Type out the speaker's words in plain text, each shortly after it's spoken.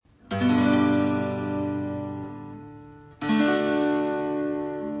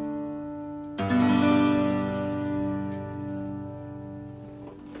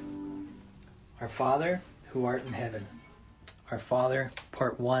Our Father, who art in heaven. Our Father,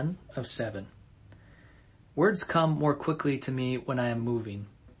 part 1 of 7. Words come more quickly to me when I am moving.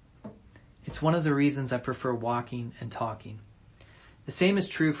 It's one of the reasons I prefer walking and talking. The same is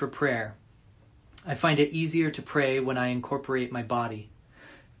true for prayer. I find it easier to pray when I incorporate my body,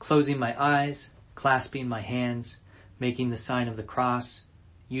 closing my eyes, clasping my hands, making the sign of the cross,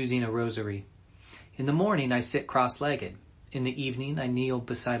 using a rosary. In the morning, I sit cross-legged. In the evening, I kneel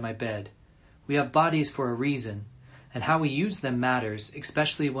beside my bed. We have bodies for a reason, and how we use them matters,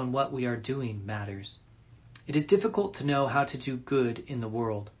 especially when what we are doing matters. It is difficult to know how to do good in the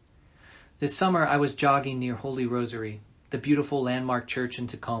world. This summer, I was jogging near Holy Rosary, the beautiful landmark church in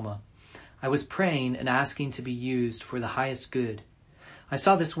Tacoma. I was praying and asking to be used for the highest good. I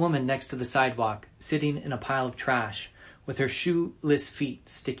saw this woman next to the sidewalk, sitting in a pile of trash, with her shoeless feet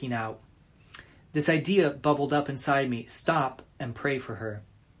sticking out. This idea bubbled up inside me: stop and pray for her.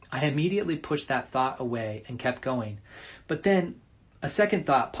 I immediately pushed that thought away and kept going. But then a second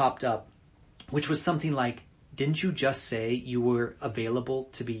thought popped up, which was something like, didn't you just say you were available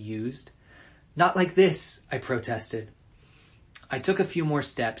to be used? Not like this, I protested. I took a few more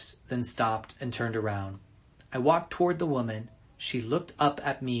steps, then stopped and turned around. I walked toward the woman. She looked up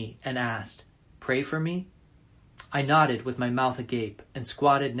at me and asked, "Pray for me?" I nodded with my mouth agape and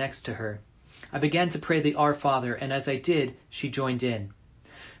squatted next to her. I began to pray the Our Father, and as I did, she joined in.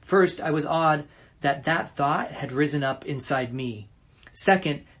 First, I was awed that thought had risen up inside me.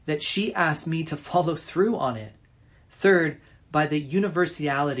 Second, that she asked me to follow through on it. Third, by the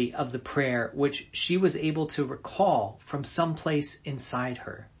universality of the prayer, which she was able to recall from some place inside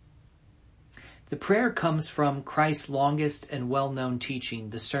her. The prayer comes from Christ's longest and well-known teaching,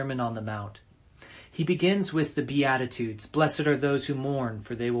 the Sermon on the Mount. He begins with the Beatitudes. Blessed are those who mourn,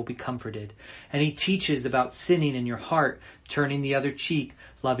 for they will be comforted. And he teaches about sinning in your heart, turning the other cheek,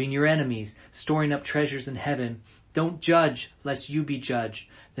 loving your enemies, storing up treasures in heaven. Don't judge, lest you be judged.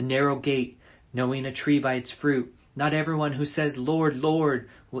 The narrow gate, knowing a tree by its fruit. Not everyone who says, Lord, Lord,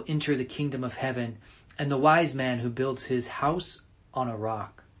 will enter the kingdom of heaven. And the wise man who builds his house on a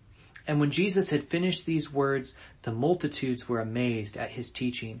rock. And when Jesus had finished these words, the multitudes were amazed at his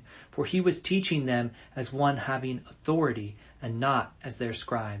teaching, for he was teaching them as one having authority and not as their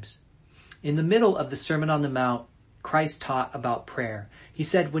scribes. In the middle of the Sermon on the Mount, Christ taught about prayer. He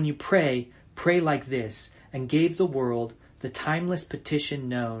said, when you pray, pray like this, and gave the world the timeless petition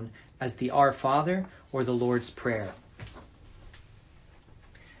known as the Our Father or the Lord's Prayer.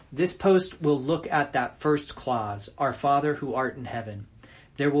 This post will look at that first clause, Our Father who art in heaven.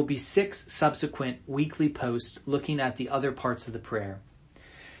 There will be 6 subsequent weekly posts looking at the other parts of the prayer.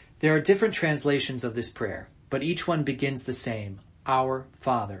 There are different translations of this prayer, but each one begins the same, Our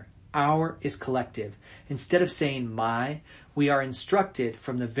Father. Our is collective. Instead of saying my, we are instructed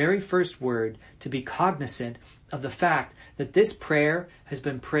from the very first word to be cognizant of the fact that this prayer has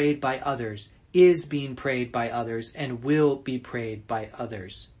been prayed by others, is being prayed by others, and will be prayed by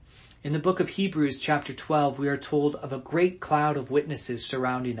others. In the book of Hebrews, chapter 12, we are told of a great cloud of witnesses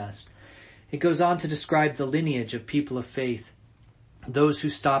surrounding us. It goes on to describe the lineage of people of faith, those who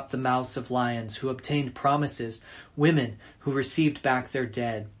stopped the mouths of lions, who obtained promises, women who received back their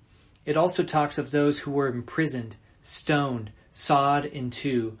dead. It also talks of those who were imprisoned, stoned, sawed in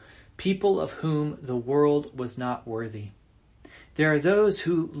two, people of whom the world was not worthy. There are those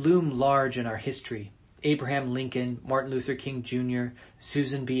who loom large in our history. Abraham Lincoln, Martin Luther King Jr.,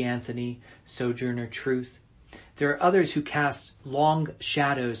 Susan B. Anthony, Sojourner Truth. There are others who cast long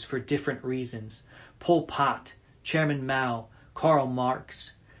shadows for different reasons. Pol Pot, Chairman Mao, Karl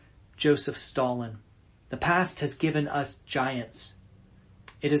Marx, Joseph Stalin. The past has given us giants.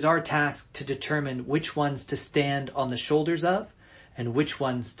 It is our task to determine which ones to stand on the shoulders of and which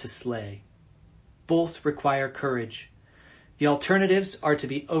ones to slay. Both require courage. The alternatives are to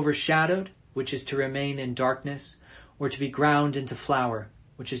be overshadowed, which is to remain in darkness, or to be ground into flour,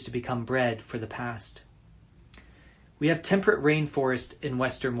 which is to become bread for the past. We have temperate rainforest in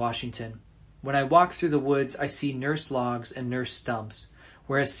western Washington. When I walk through the woods, I see nurse logs and nurse stumps,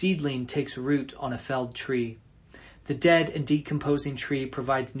 where a seedling takes root on a felled tree. The dead and decomposing tree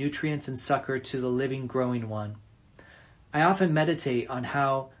provides nutrients and succor to the living, growing one. I often meditate on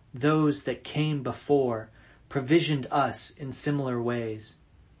how those that came before provisioned us in similar ways.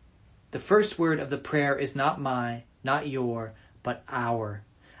 The first word of the prayer is not my, not your, but our.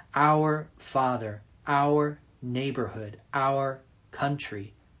 Our Father, our neighborhood, our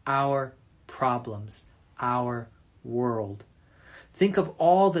country, our problems, our world. Think of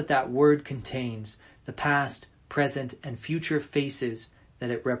all that word contains, the past, present, and future faces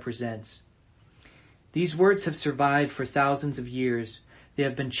that it represents. These words have survived for thousands of years. They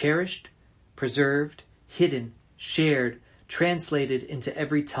have been cherished, preserved, hidden, shared, translated into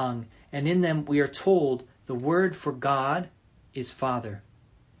every tongue, and in them we are told the word for God is Father.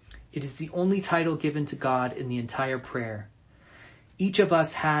 It is the only title given to God in the entire prayer. Each of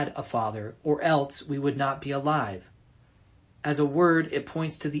us had a father, or else we would not be alive. As a word, it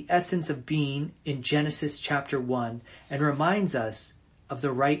points to the essence of being in Genesis chapter 1 and reminds us of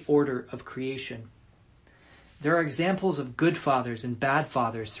the right order of creation. There are examples of good fathers and bad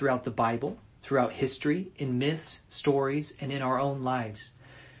fathers throughout the Bible, throughout history, in myths, stories, and in our own lives.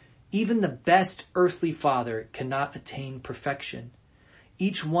 Even the best earthly father cannot attain perfection.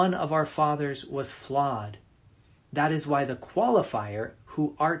 Each one of our fathers was flawed. That is why the qualifier,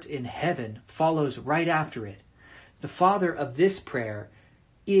 who art in heaven, follows right after it. The Father of this prayer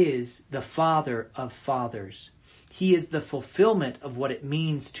is the Father of fathers. He is the fulfillment of what it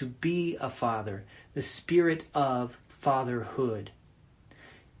means to be a father, the spirit of fatherhood.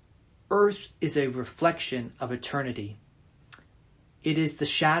 Earth is a reflection of eternity. It is the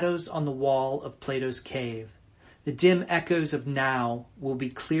shadows on the wall of Plato's cave. The dim echoes of now will be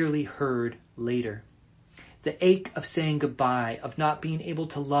clearly heard later. The ache of saying goodbye, of not being able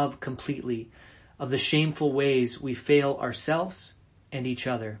to love completely, of the shameful ways we fail ourselves and each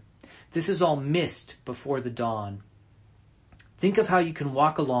other. This is all missed before the dawn. Think of how you can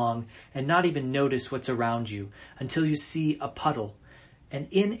walk along and not even notice what's around you until you see a puddle, and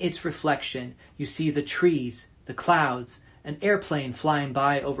in its reflection you see the trees, the clouds, an airplane flying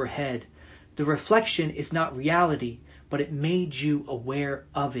by overhead. The reflection is not reality, but it made you aware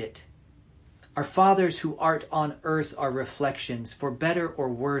of it. Our fathers who art on earth are reflections, for better or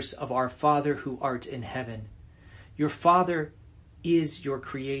worse, of our Father who art in heaven. Your Father is your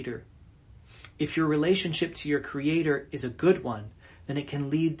Creator. If your relationship to your Creator is a good one, then it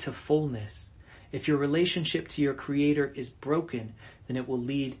can lead to fullness. If your relationship to your Creator is broken, then it will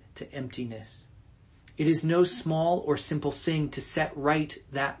lead to emptiness. It is no small or simple thing to set right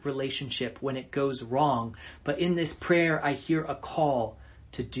that relationship when it goes wrong, but in this prayer I hear a call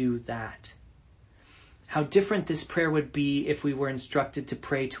to do that. How different this prayer would be if we were instructed to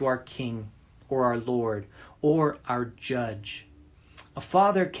pray to our King, or our Lord, or our Judge. A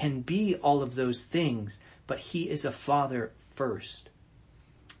father can be all of those things, but he is a father first.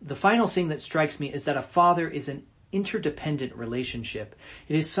 The final thing that strikes me is that a father is an interdependent relationship.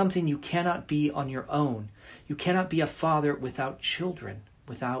 It is something you cannot be on your own. You cannot be a father without children,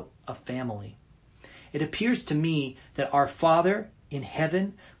 without a family. It appears to me that our Father in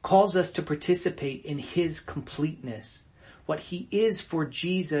heaven calls us to participate in his completeness. What he is for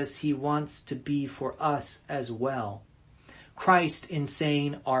Jesus, he wants to be for us as well. Christ, in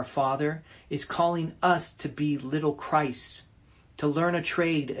saying our Father, is calling us to be little Christ, to learn a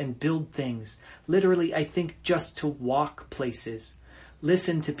trade and build things. Literally, I think just to walk places,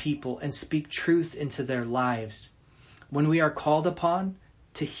 listen to people and speak truth into their lives. When we are called upon,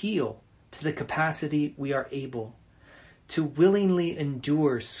 to heal to the capacity we are able, to willingly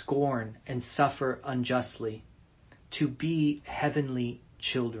endure scorn and suffer unjustly, to be heavenly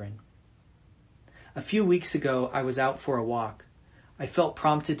children. A few weeks ago, I was out for a walk. I felt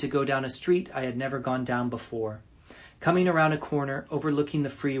prompted to go down a street I had never gone down before. Coming around a corner overlooking the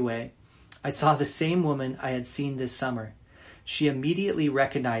freeway, I saw the same woman I had seen this summer. She immediately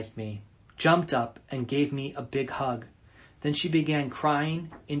recognized me, jumped up, and gave me a big hug. Then she began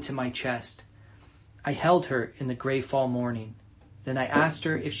crying into my chest. I held her in the gray fall morning. Then I asked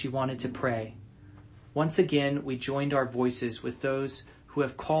her if she wanted to pray. Once again, we joined our voices with those who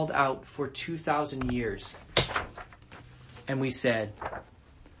have called out for 2,000 years. And we said,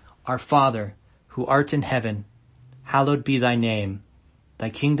 Our Father, who art in heaven, hallowed be thy name. Thy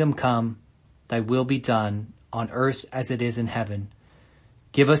kingdom come, thy will be done, on earth as it is in heaven.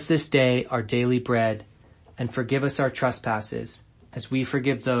 Give us this day our daily bread, and forgive us our trespasses, as we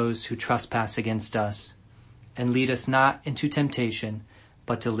forgive those who trespass against us. And lead us not into temptation,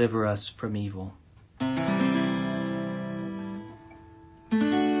 but deliver us from evil.